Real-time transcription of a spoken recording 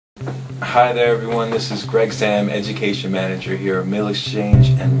Hi there everyone, this is Greg Sam, Education Manager here at Meal Exchange,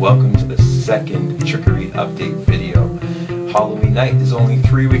 and welcome to the second Trickery Update video. Halloween night is only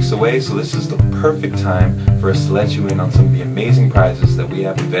 3 weeks away, so this is the perfect time for us to let you in on some of the amazing prizes that we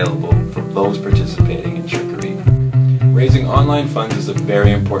have available for those participating in Trickery. Raising online funds is a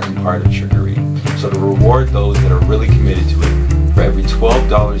very important part of Trickery, so to reward those that are really committed to it, for every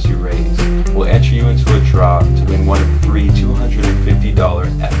 $12 you raise, we'll enter you into a draw to win one of 3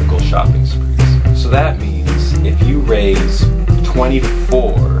 $250 ethical shopping sprees. So that means if you raise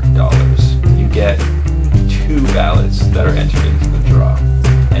 $24, you get 2 ballots that are entered into the draw.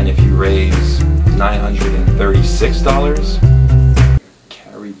 And if you raise $936,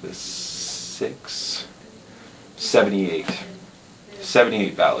 carry the 6,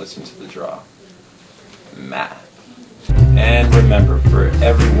 78 ballots into the draw. Math. And remember, for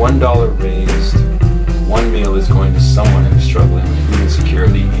every $1 raised, 1 meal is going to someone who's struggling with food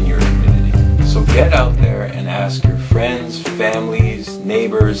insecurity in your community. So get out there and ask your friends, families,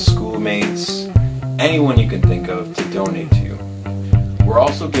 neighbors, schoolmates, anyone you can think of to donate to you. We're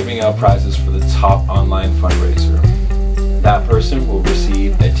also giving out prizes for the top online fundraiser. That person will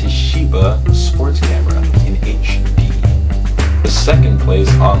receive a Toshiba sports camera in HD. The second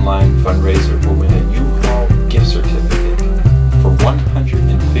place online fundraiser will win a U-Haul gift certificate for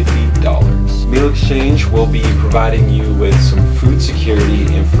 $150. Meal Exchange will be providing you with some food security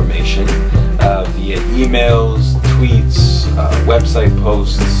information via emails, tweets, website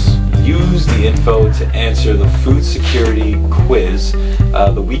posts. Use the info to answer the food security quiz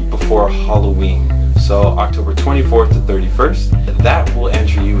the week before Halloween, so October 24th to 31st. That will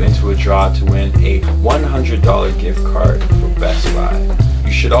enter you into a draw to win a $100 gift card for Best Buy.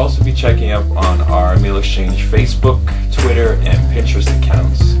 You should also be checking up on our Meal Exchange Facebook, Twitter, and Pinterest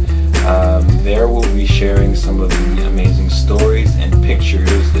accounts. There we'll be sharing some of the amazing stories and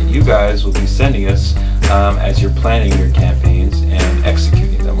pictures that you guys will be sending us as you're planning your campaigns and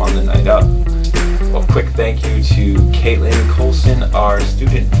executing them on the night up. A quick thank you to Colson, our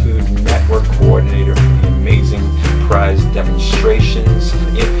Student Food Network Coordinator, for the amazing prize demonstrations.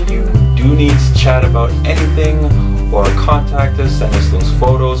 If you do need to chat about anything or contact us, send us those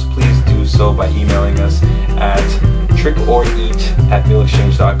photos, please do so by emailing us at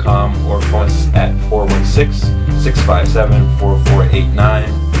trickoreat@mealexchange.com or phone us at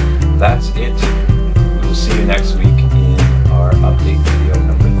 416-657-4489. That's it